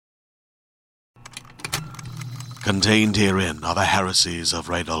Contained herein are the heresies of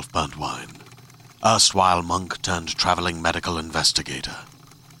Radolf Burntwine, erstwhile monk turned traveling medical investigator.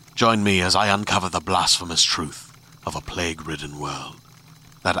 Join me as I uncover the blasphemous truth of a plague-ridden world,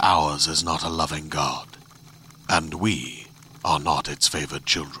 that ours is not a loving God, and we are not its favored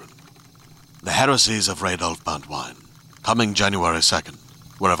children. The heresies of Radolf Burntwine, coming January 2nd,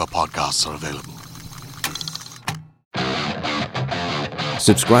 wherever podcasts are available.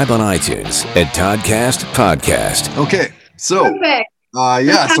 Subscribe on iTunes at Toddcast Podcast. Okay, so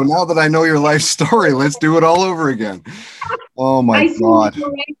so now that I know your life story, let's do it all over again. Oh my God!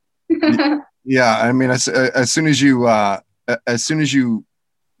 Yeah, I mean, as soon as you,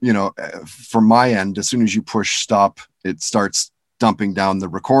 from my end, as soon as you push stop, it starts dumping down the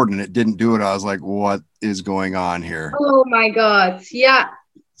record, and it didn't do it. I was like, what is going on here? Oh my God! Yeah.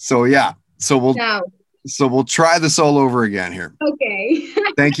 So we'll try this all over again here. Okay.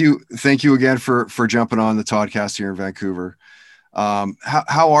 Thank you again for jumping on the Toddcast here in Vancouver. And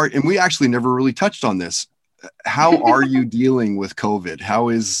we actually never really touched on this. How are you dealing with COVID? How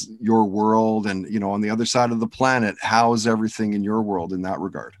is your world, and on the other side of the planet, how is everything in your world in that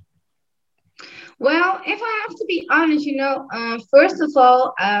regard? Well, if I have to be honest, first of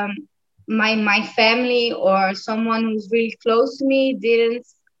all, my family or someone who's really close to me didn't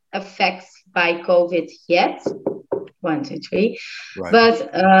affect by COVID yet. 1, 2, 3. Right.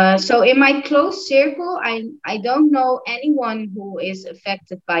 But so in my close circle, I don't know anyone who is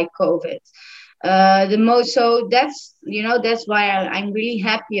affected by COVID. So that's why I'm really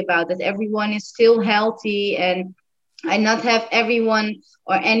happy about that. Everyone is still healthy, and I not have everyone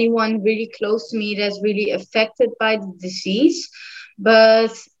or anyone really close to me that's really affected by the disease.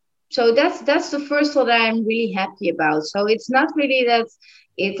 But so that's the first one that I'm really happy about. So it's not really that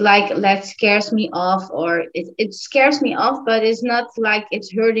it scares me off, or it scares me off, but it's not like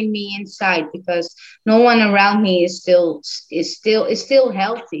it's hurting me inside, because no one around me is still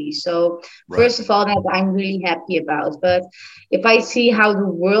healthy. So right. First of all, that I'm really happy about. But if I see how the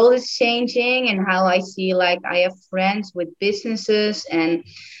world is changing, and how I see, like, I have friends with businesses, and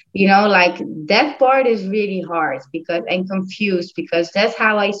that part is really hard and confused, because that's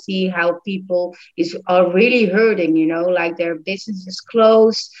how I see how people are really hurting, like their business is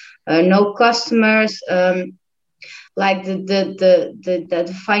closed, no customers, like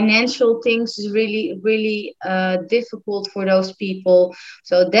the financial things is really, really difficult for those people.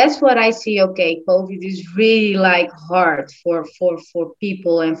 So that's what I see. Okay, COVID is really hard for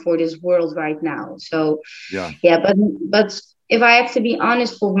people and for this world right now. So but if I have to be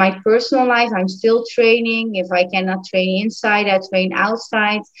honest, for my personal life, I'm still training. If I cannot train inside, I train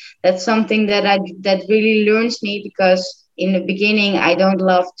outside. That's something that really learns me, because in the beginning, I don't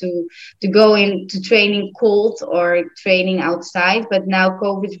love to go into training cold or training outside. But now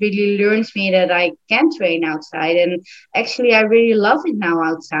COVID really learns me that I can train outside. And actually, I really love it now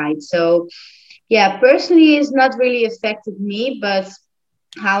outside. So yeah, personally, it's not really affected me, but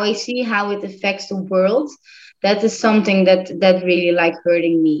how I see how it affects the world, that is something that really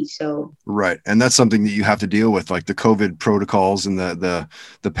hurting me. So right, and that's something that you have to deal with, like the COVID protocols and the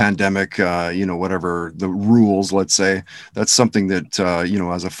pandemic, whatever the rules. Let's say that's something that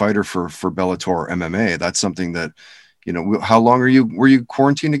as a fighter for Bellator MMA, that's something that How long were you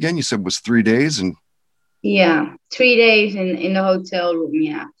quarantined again? You said it was 3 days, and 3 days in the hotel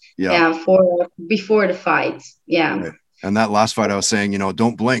room. For before the fight. Right. And that last fight, I was saying,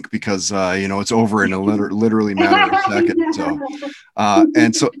 don't blink, because, it's over in a literally matter of a second.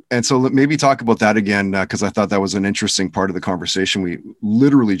 So, and so maybe talk about that again, because I thought that was an interesting part of the conversation we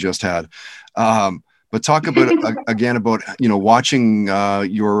literally just had. But talk about again about, watching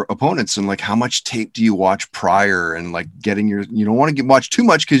your opponents, and how much tape do you watch prior, and getting you don't want to watch too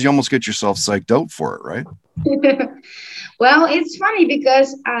much, because you almost get yourself psyched out for it, right? Well, it's funny,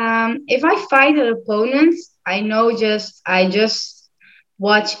 because if I fight an opponent, I just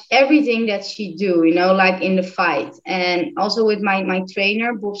watch everything that she do, in the fight. And also with my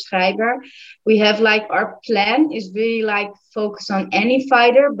trainer, Bob Schreiber, we have our plan is really focus on any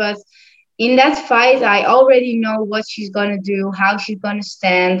fighter. But in that fight, I already know what she's going to do, how she's going to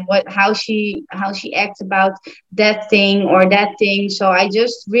stand, how she acts about that thing or that thing. So I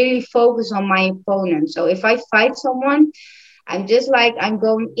just really focus on my opponent. So if I fight someone, I'm just I'm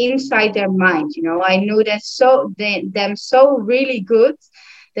going inside their mind. I know that them so really good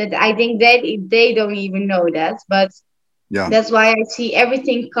that I think that they don't even know that. But Yeah. That's why I see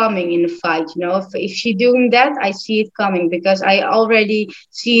everything coming in the fight. If she doing that, I see it coming because I already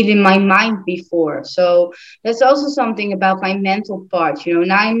see it in my mind before. So that's also something about my mental part.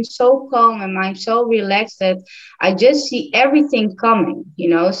 And I'm so calm and I'm so relaxed that I just see everything coming.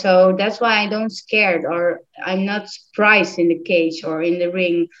 So that's why I don't scared or I'm not surprised in the cage or in the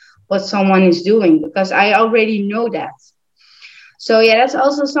ring what someone is doing because I already know that. So yeah, that's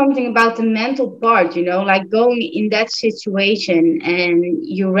also something about the mental part, like going in that situation and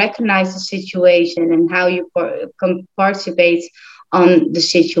you recognize the situation and how you participate on the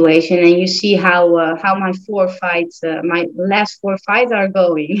situation, and you see how my last four fights are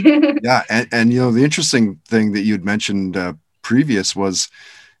going. Yeah. And the interesting thing that you'd mentioned previous was,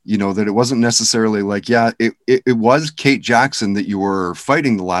 that it wasn't necessarily like, yeah, it was Kate Jackson that you were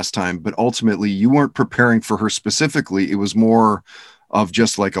fighting the last time, but ultimately you weren't preparing for her specifically. It was more of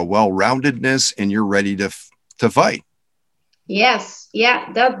just like a well-roundedness and you're ready to fight. Yes,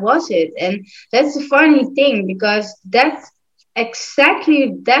 yeah, that was it. And that's the funny thing because that's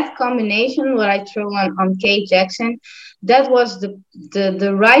exactly that combination what I threw on Kate Jackson. That was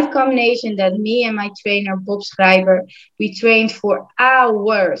the right combination that me and my trainer Bob Schreiber we trained for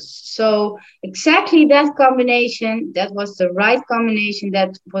hours. So exactly that combination, that was the right combination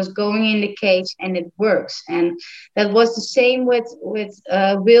that was going in the cage and it works. And that was the same with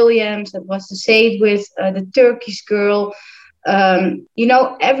Williams. That was the same with the Turkish girl. Every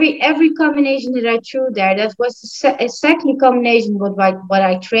combination that I threw there, that was exactly combination what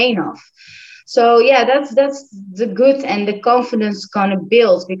I train off. So yeah, that's the good and the confidence gonna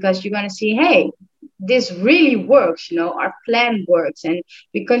build because you're gonna see, hey, this really works. Our plan works, and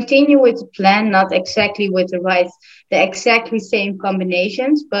we continue with the plan, not exactly with the exactly same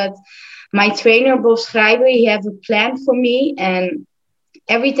combinations, but my trainer Bob Schreiber, he have a plan for me, and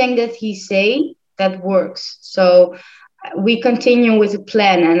everything that he say that works. So we continue with the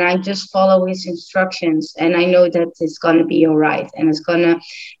plan and I just follow his instructions and I know that it's going to be all right and it's going to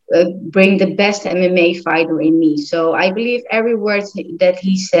bring the best MMA fighter in me. So I believe every word that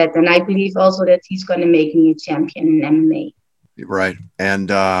he said, and I believe also that he's going to make me a champion in MMA. Right. And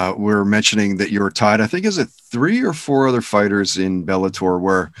we're mentioning that you were tied, I think, is it 3 or 4 other fighters in Bellator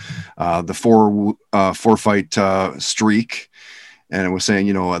where the four fight streak, and it was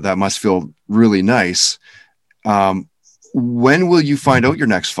saying, that must feel really nice. When will you find out your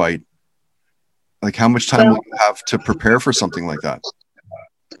next fight? Like, how much time will you have to prepare for something like that?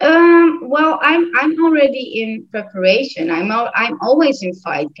 Well, I'm already in preparation. I'm always in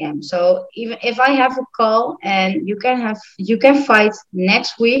fight camp. So even if I have a call and you can fight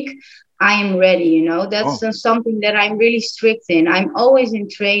next week, I am ready. That's something that I'm really strict in. I'm always in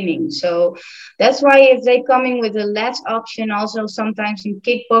training. So that's why if they coming with a latch option, also sometimes in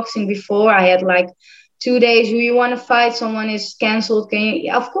kickboxing before I had like 2 days, do you want to fight? Someone is canceled.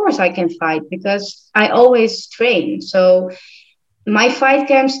 Of course I can fight because I always train. So my fight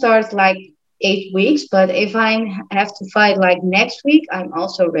camp starts like 8 weeks, but if I have to fight like next week, I'm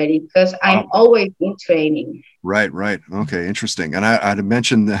also ready because I'm always in training. Right. Okay, interesting. And I'd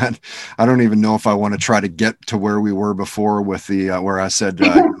mentioned that I don't even know if I want to try to get to where we were before with the where I said,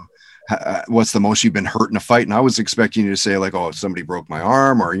 what's the most you've been hurt in a fight? And I was expecting you to say like, oh, somebody broke my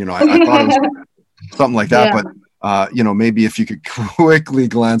arm, or I thought it was something like that. Yeah. But maybe if you could quickly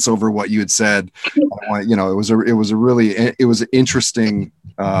glance over what you had said, it was an interesting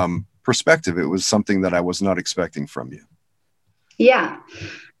perspective. It was something that I was not expecting from you. Yeah.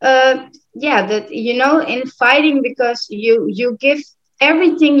 That in fighting, because you give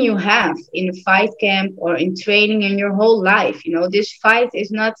everything you have in a fight camp or in training in your whole life. This fight is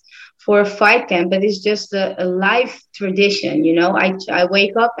not for a fight camp, but it's just a life tradition. I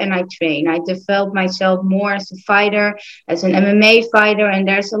wake up and I train. I develop myself more as a fighter, as an MMA fighter, and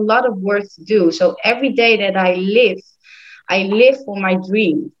there's a lot of work to do. So every day that I live for my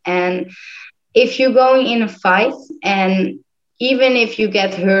dream. And if you're going in a fight, and even if you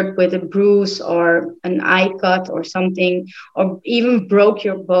get hurt with a bruise or an eye cut or something, or even broke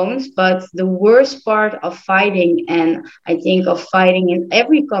your bones, but the worst part of fighting, and I think of fighting in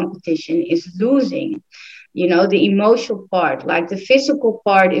every competition, is losing. The emotional part, like the physical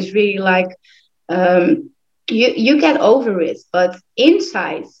part is really like, you get over it, but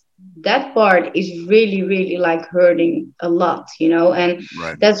inside that part is really, really like hurting a lot, and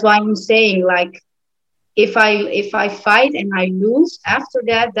right. That's why I'm saying, like, if I fight and I lose after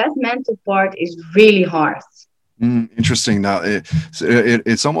that mental part is really hard. Interesting. Now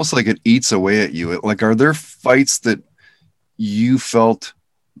it's almost like it eats away at you. Like, are there fights that you felt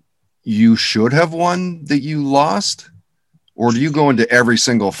you should have won that you lost, or do you go into every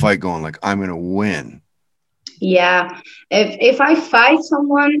single fight going like, I'm going to win? Yeah, if I fight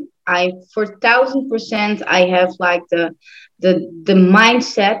someone, I for 1,000% I have like the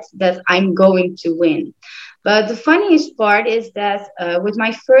mindset that I'm going to win. But the funniest part is that with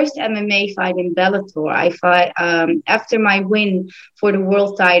my first MMA fight in Bellator, I fight after my win for the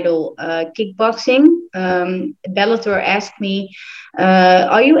world title kickboxing. Bellator asked me,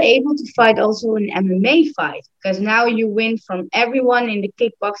 "Are you able to fight also an MMA fight? Because now you win from everyone in the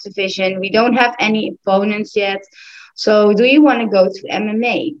kickbox division. We don't have any opponents yet. So do you want to go to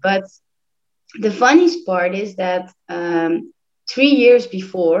MMA?" But the funniest part is that 3 years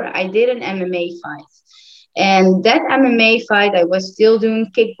before, I did an MMA fight. And that MMA fight, I was still doing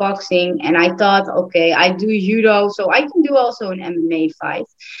kickboxing, and I thought, okay, I do judo, so I can do also an MMA fight.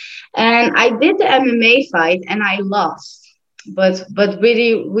 And I did the MMA fight, and I lost, but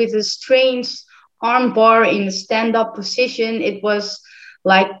really with a strange arm bar in the stand-up position. It was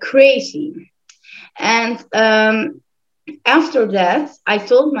like crazy. And after that, I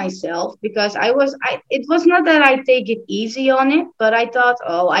told myself, because it was not that I take it easy on it, but I thought,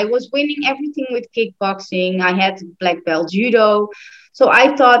 oh, I was winning everything with kickboxing. I had black belt judo. So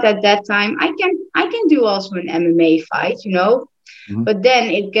I thought at that time I can do also an MMA fight. Mhm. But then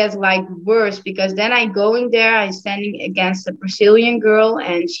it gets like worse, because then I go in there, I'm standing against a Brazilian girl,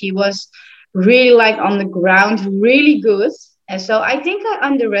 and she was really like on the ground, really good. And so I think I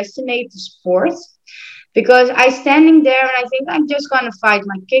underestimate the sport, because I standing there and I think I'm just gonna fight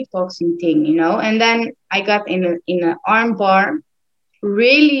my kickboxing thing. And then I got in an arm bar,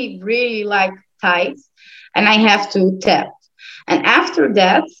 really, really like tight, and I have to tap. And after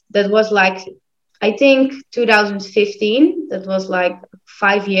that, that was like I think 2015. That was like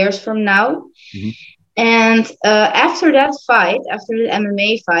 5 years from now. Mhm. And after that fight, after the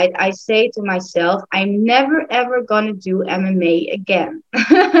MMA fight, I say to myself, I'm never ever gonna do MMA again.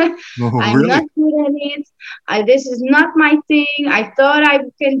 Oh, I'm not really? good at it. This is not my thing. I thought I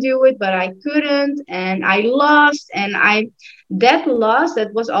can do it, but I couldn't, and I lost. And that loss,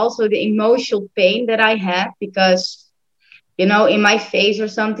 that was also the emotional pain that I had, because in my face or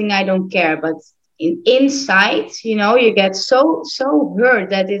something, I don't care, but inside, you get so hurt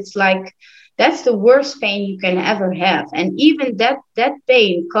that it's like that's the worst pain you can ever have. And even that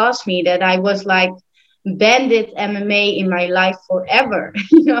pain caused me that I was like bandit MMA in my life forever.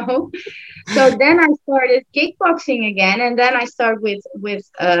 So then I started kickboxing again, and then I start with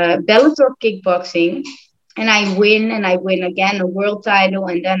Bellator kickboxing, and I win again a world title,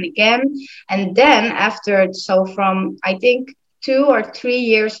 and then again. And then after, so from I think 2 or 3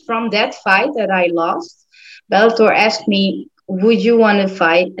 years from that fight that I lost, Bellator asked me, would you want to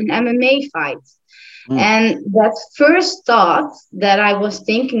fight an MMA fight? Mm. And that first thought that I was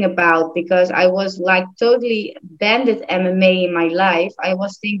thinking about, because I was like totally bandit MMA in my life, I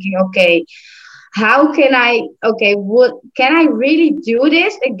was thinking, okay, how can what can I really do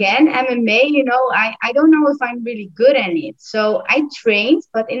this again? MMA, I don't know if I'm really good at it. So I trained,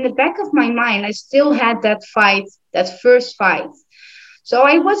 but in the back of my mind, I still had that fight, that first fight. So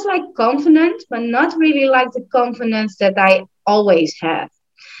I was like confident, but not really like the confidence that I always have.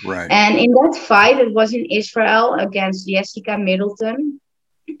 Right. And in that fight, it was in Israel against Jessica Middleton,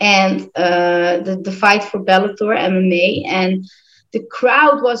 and the fight for Bellator MMA. And the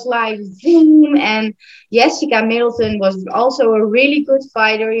crowd was like boom. And Jessica Middleton was also a really good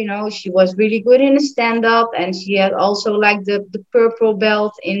fighter. She was really good in the stand up, and she had also like the purple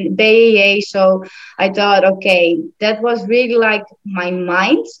belt in BAA. So I thought, okay, that was really like my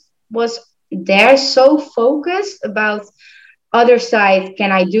mind was there, so focused about other side, can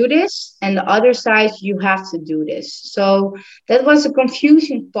I do this? And the other side, you have to do this. So that was a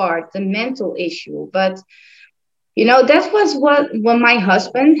confusing part, the mental issue. But that was what when my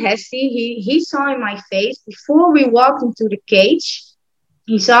husband Hesse, he saw in my face before we walked into the cage.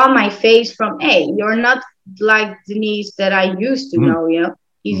 He saw my face from, hey, you're not like Denise that I used to Mhm. know.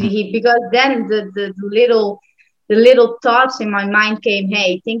 Mhm. Because then the little thoughts in my mind came,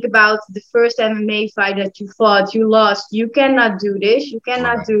 hey, think about the first MMA fight that you fought, you lost, you cannot do this, you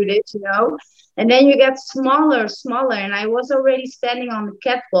cannot Right. do this. And then you get smaller, and I was already standing on the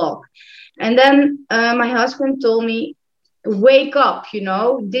catwalk. And then my husband told me, wake up,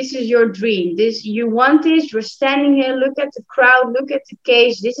 this is your dream. You want this, you're standing here, look at the crowd, look at the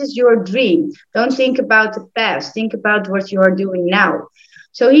cage, this is your dream. Don't think about the past, think about what you are doing now.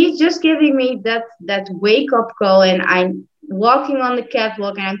 So he's just giving me that wake up call, and I'm walking on the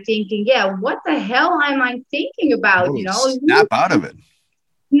catwalk, and I'm thinking, yeah, what the hell am I thinking about? Oh, snap out of it.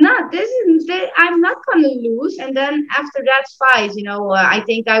 Not this is this, I'm not gonna lose. And then after that fight, I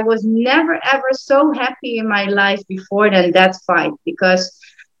think I was never ever so happy in my life before than that fight, because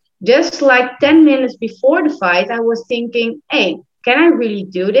just like 10 minutes before the fight, I was thinking, hey, can I really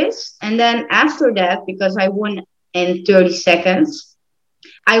do this? And then after that, because I won in 30 seconds,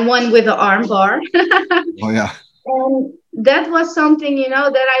 I won with the arm bar. Oh yeah. And that was something,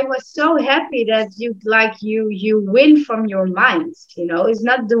 that I was so happy that you win from your mind. It's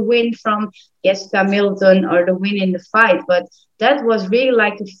not the win from Jessica Middleton or the win in the fight, but that was really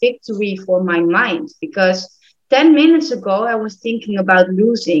like a victory for my mind, because 10 minutes ago I was thinking about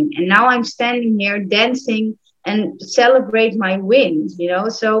losing, and now I'm standing here dancing and celebrate my win.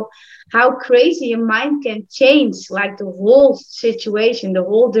 So how crazy a mind can change like the whole situation, the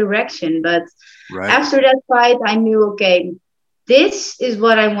whole direction. But Right. after that fight, I knew, okay, this is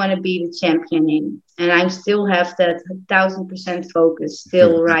what I want to be the champion in. And I still have that 1,000% focus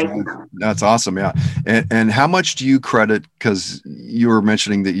still right now. That's awesome. Yeah. And how much do you credit, because you were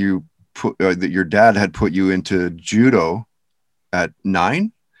mentioning that you put that your dad had put you into judo at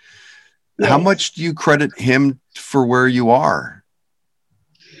 9? Yes. How much do you credit him for where you are?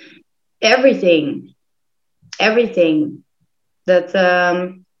 Everything. That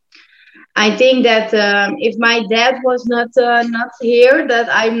I think that if my dad was not here, that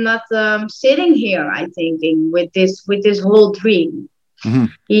I'm not sitting here. I thinking with this whole dream. Mm-hmm.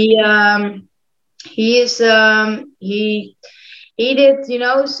 He is he did,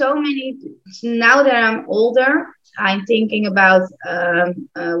 so many. Now that I'm older, I'm thinking about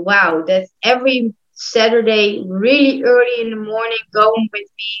wow, that every Saturday, really early in the morning, going with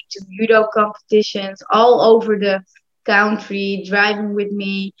me to judo competitions all over the country, driving with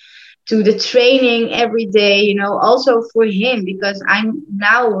me to the training every day, also for him, because I'm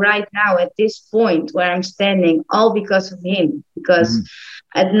now, right now, at this point where I'm standing, all because of him. Because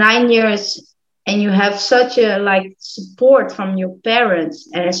at 9 years, and you have such a like support from your parents,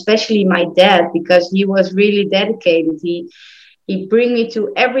 and especially my dad, because he was really dedicated. He bring me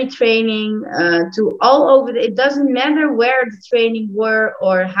to every training, to all over. It doesn't matter where the training were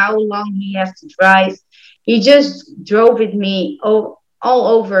or how long he has to drive. He just drove with me all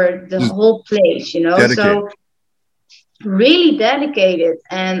over the whole place, Dedicated. So really dedicated.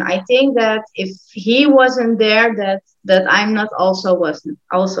 And I think that if he wasn't there, that I'm not wasn't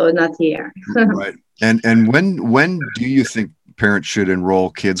also not here. Right. And when do you think parents should enroll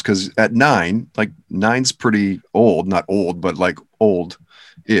kids? Because at 9, like 9's pretty old, not old, but like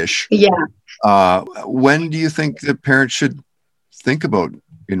old-ish. Yeah. When do you think that parents should think about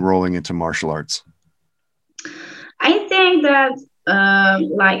enrolling into martial arts? I think that,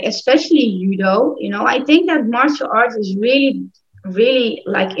 like, especially judo, I think that martial arts is really, really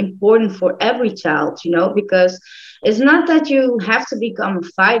like important for every child, because it's not that you have to become a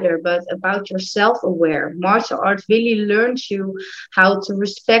fighter, but about your self-aware. Martial arts really learns you how to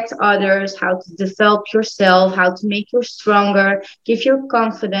respect others, how to develop yourself, how to make you stronger, give you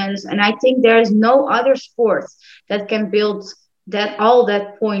confidence. And I think there is no other sport that can build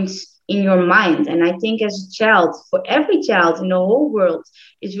that points in your mind. And I think as a child, for every child in the whole world,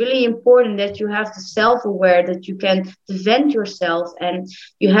 it's really important that you have the self-aware, that you can defend yourself, and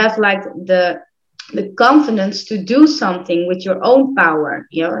you have like the confidence to do something with your own power.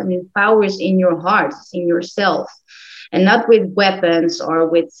 I mean, power is in your heart, it's in yourself, and not with weapons or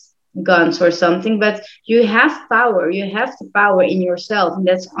with guns or something. But you have power, you have the power in yourself, and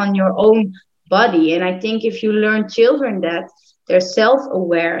that's on your own body. And I think if you learn children that they're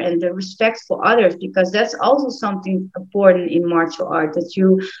self-aware and the respect for others, because that's also something important in martial art, that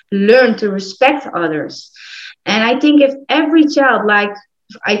you learn to respect others. And I think if every child, like,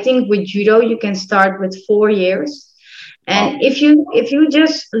 I think with judo you can start with 4 years, and if you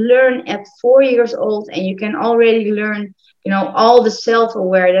just learn at 4 years old, and you can already learn, all the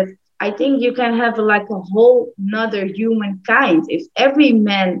self-aware, that I think you can have like a whole another humankind. If every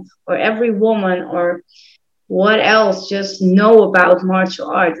man or every woman or what else just know about martial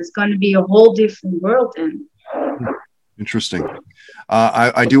arts, it's going to be a whole different world then. Interesting.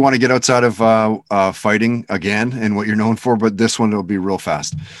 I do want to get outside of fighting again and what you're known for, but this one will be real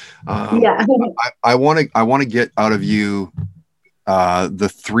fast. Yeah. I want to get out of you the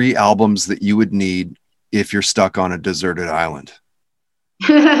 3 albums that you would need if you're stuck on a deserted island.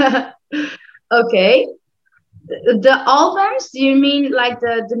 Okay. The albums? Do you mean like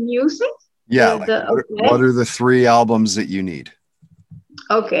the music? Yeah. What are the 3 albums that you need?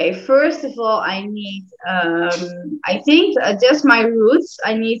 Okay, first of all, I need, I think just my roots.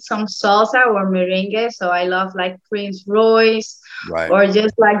 I need some salsa or merengue. So I love like Prince Royce, right, or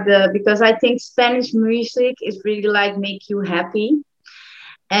just like because I think Spanish music is really like make you happy.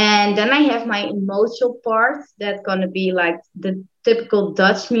 And then I have my emotional part that's going to be like the typical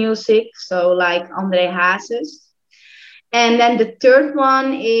Dutch music. So like André Hazes. And then the third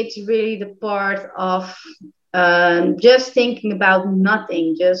one, it's really the part of just thinking about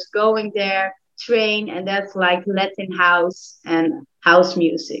nothing, just going there, train, and that's like Latin house and house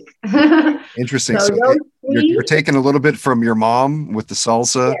music. Interesting. So So those you're three, taking a little bit from your mom with the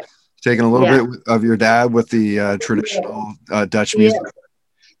salsa, yes, taking a little yeah, bit of your dad with the yeah, traditional Dutch yes, music,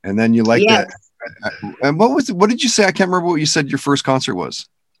 and then you like that. yes. And what did you say? I can't remember what you said your first concert was.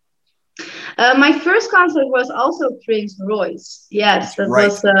 My first concert was also Prince Royce. Yes, That's that right.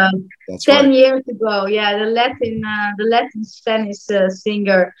 was That's right. 10 years ago. Yeah, the Latin Spanish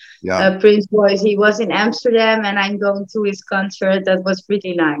singer Yeah. Prince Royce. He was in Amsterdam, and I'm going to his concert. That was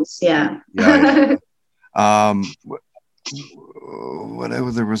pretty nice. Yeah. Yeah.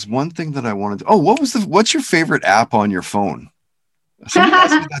 Whatever. There was one thing that I wanted to. Oh, what's your favorite app on your phone? Somebody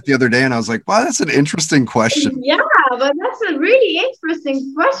asked me that the other day, and I was like, wow, that's an interesting question. Yeah, but that's a really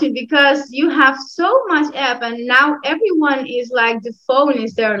interesting question because you have so much app, and now everyone is like the phone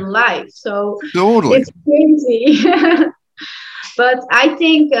is their life. So Totally. it's crazy. But I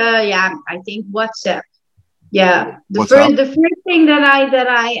think WhatsApp. Yeah, What's up? the first thing that I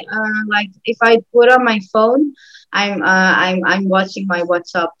like if I put on my phone, I'm watching my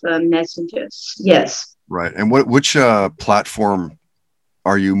WhatsApp messages. Yes. Right. And which platform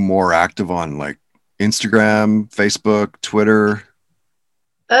are you more active on? Like Instagram, Facebook, Twitter?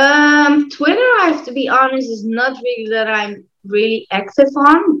 Twitter, I have to be honest, is not really that I'm really active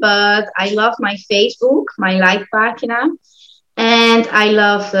on, but I love my Facebook, my like pagina, and I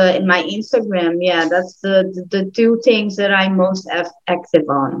love my Instagram. Yeah, that's the two things that I'm most active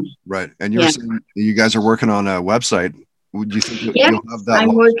on. Right. And you're Yeah. saying you guys are working on a website. Would you think Yes, you'll have that I'm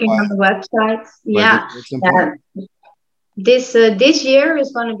launched working on the website. by this Yeah. year at some point? This year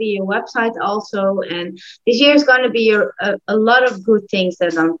is going to be a website also, and this year is going to be a lot of good things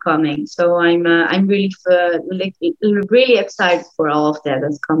that are coming. So I'm really excited for all of that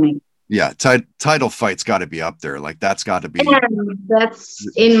that's coming. Yeah. Title fight's got to be up there. Like that's got to be. And that's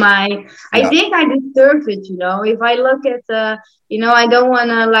in my. I Yeah. think I deserve it. If I look at I don't want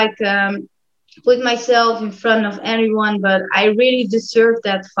to put myself in front of anyone, but I really deserve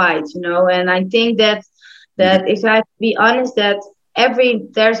that fight. And I think You do. that if I have to be honest, that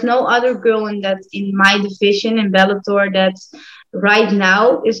there's no other girl in my division in Bellator that right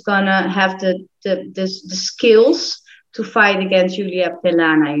now is gonna have the skills to fight against Julia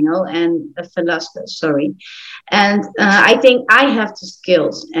Pelana, and Velasquez, sorry. And I think I have the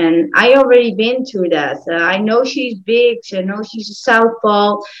skills, and I already been through that. I know she's big, I know she's a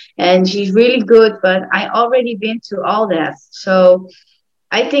southpaw, and she's really good, but I already been through all that. So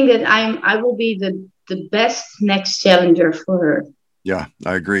I think that I will be the best next challenger for her. Yeah,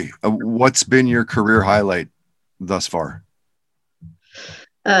 I agree. What's been your career highlight thus far?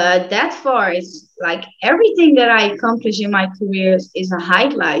 That far is like everything that I accomplished in my career is a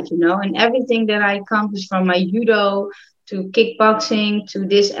highlight, and everything that I accomplished from my judo to kickboxing to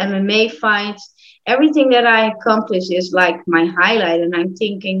this MMA fight, everything that I accomplished is like my highlight. And I'm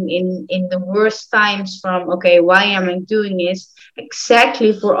thinking in the worst times from, okay, why am I doing this?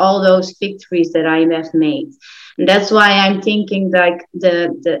 Exactly for all those victories that I have made. And that's why I'm thinking like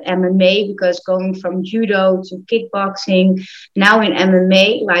the MMA, because going from judo to kickboxing, now in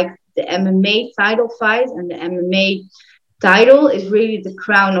MMA, like the MMA title fight and the MMA title is really the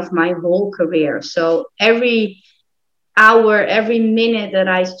crown of my whole career. So every hour, every minute that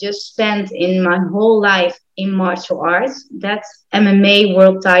I just spent in my whole life in martial arts, that MMA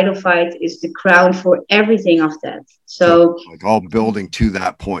world title fight is the crown for everything of that. So like all building to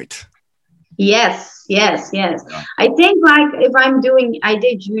that point. Yes. Yeah. I think like if I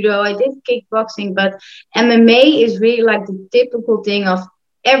did judo, I did kickboxing, but MMA is really like the typical thing of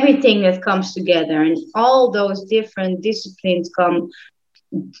everything that comes together, and all those different disciplines come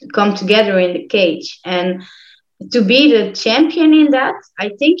together in the cage. And to be the champion in that, I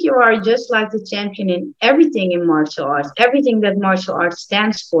think you are just like the champion in everything in martial arts. Everything that martial arts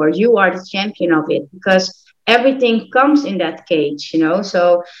stands for, you are the champion of it, because everything comes in that cage,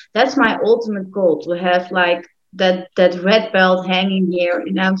 So that's my ultimate goal, to have like that red belt hanging here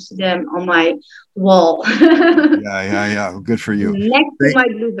in Amsterdam on my wall. Yeah. Good for you. Next to my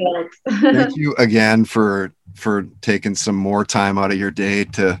blue Thank belt. you again for taking some more time out of your day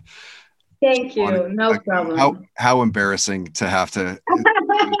to. Thank you. No problem. How embarrassing to have to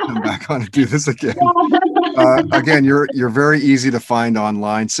come back on and do this again. Again, you're very easy to find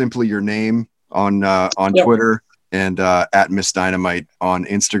online. Simply your name on Yes. Twitter and at Miss Dynamite on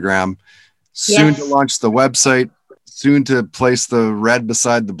Instagram. Soon to launch the website. Soon to place the red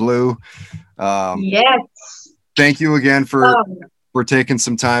beside the blue. Yes. Thank you again for taking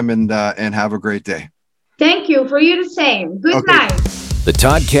some time and have a great day. Thank you. For you the same. Good night. The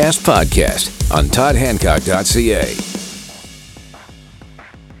Toddcast Podcast on toddhancock.ca.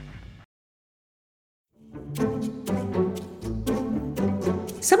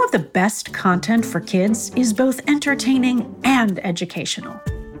 Some of the best content for kids is both entertaining and educational.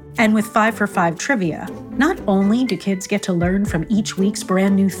 And with 5 for 5 trivia, not only do kids get to learn from each week's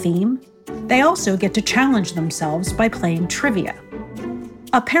brand new theme, they also get to challenge themselves by playing trivia.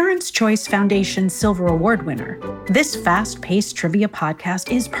 A Parents' Choice Foundation Silver Award winner, this fast-paced trivia podcast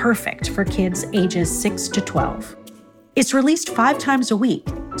is perfect for kids ages 6 to 12. It's released 5 times a week,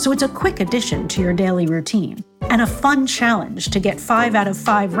 so it's a quick addition to your daily routine and a fun challenge to get 5 out of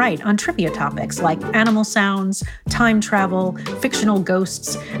 5 right on trivia topics like animal sounds, time travel, fictional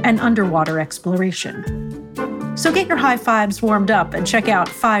ghosts, and underwater exploration. So get your high fives warmed up and check out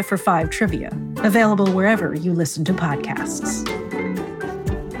 5 for 5 Trivia, available wherever you listen to podcasts.